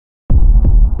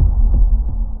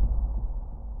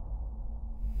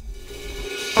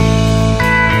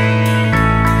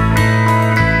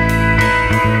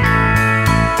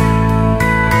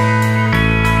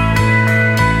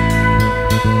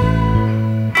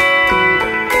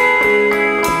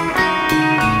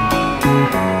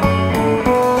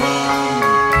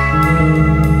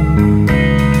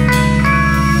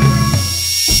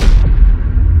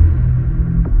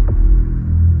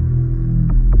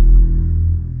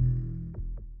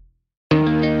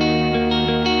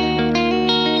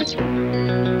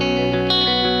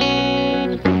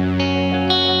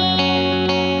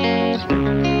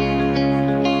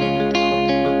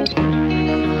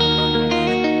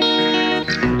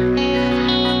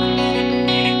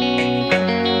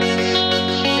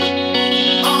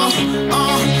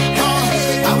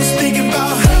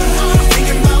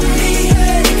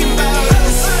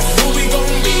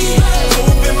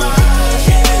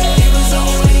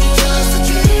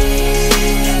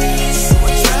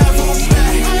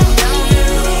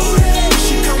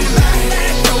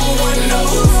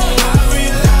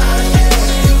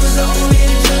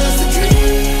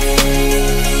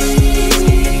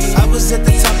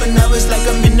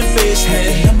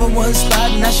one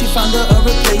spot, now she found her a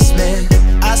replacement.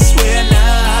 I swear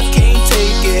now I can't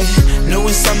take it,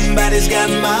 knowing somebody's got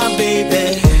my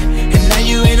baby. And now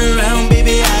you ain't around,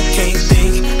 baby, I can't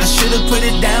think. I should've put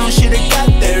it down, should've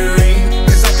got that ring,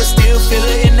 cause I can still feel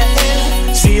it in the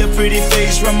air. See her pretty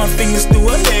face, run my fingers through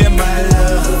her hair. My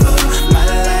love, my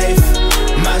life,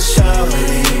 my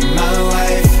shorty, my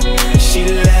wife. She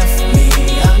left me,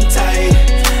 I'm tight,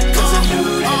 cause I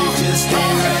knew that it just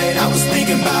ain't right. I was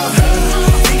thinking about her,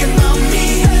 thinking about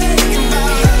me, thinking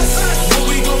about us, what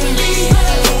we gon' be.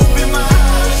 Hope in my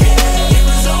heart, yeah, it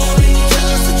was only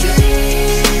just a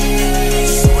dream.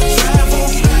 So I travel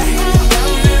back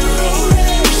down that road,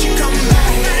 we should come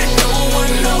back, no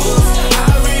one knows.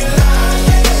 I realized,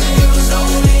 yeah, it was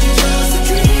only just a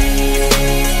dream.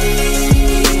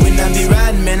 When I be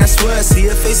riding, man, I swear I see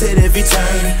her face at every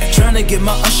turn. Tryna get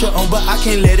my usher on, but I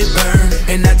can't let it burn.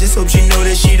 And I just hope she know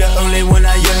that she the only one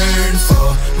I yearn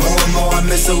for. More and more I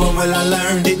miss her, what will I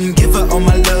learn? Didn't give her all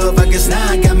my love, I guess now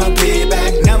I got my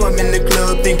payback. Now I'm in the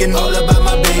club thinking all about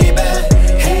my baby.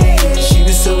 Hey, she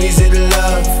was so easy to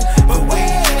love, but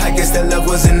wait, I guess that love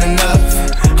wasn't enough.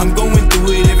 I'm going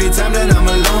through it every time that I'm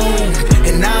alone,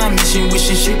 and now I'm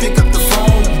wishing she'd pick up the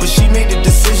phone. But she made the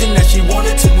decision that she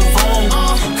wanted to move on,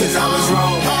 cause I was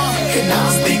wrong. And I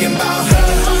was thinking about her,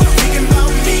 thinking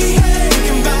about me,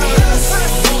 thinking about us,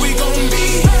 what we gon'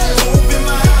 be. Hope in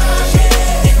my heart,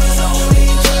 yeah, it was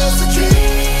only just a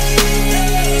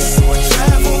dream. So I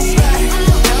travel back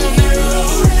down that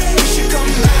road, we should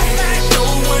come back, no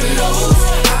one knows.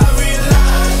 I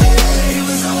realized, yeah, it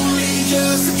was only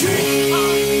just a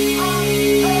dream.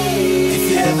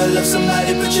 If you ever love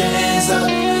somebody, put your hands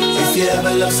up. If you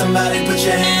ever love somebody, put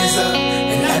your hands up.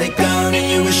 And now they gone and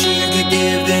you wish you could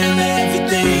give them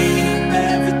everything,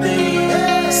 everything.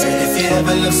 Said if you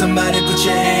ever love somebody, put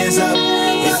your hands up.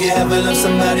 If you ever love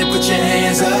somebody, put your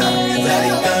hands up. Now they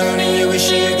gone and you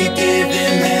wish you could give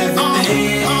them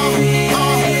everything.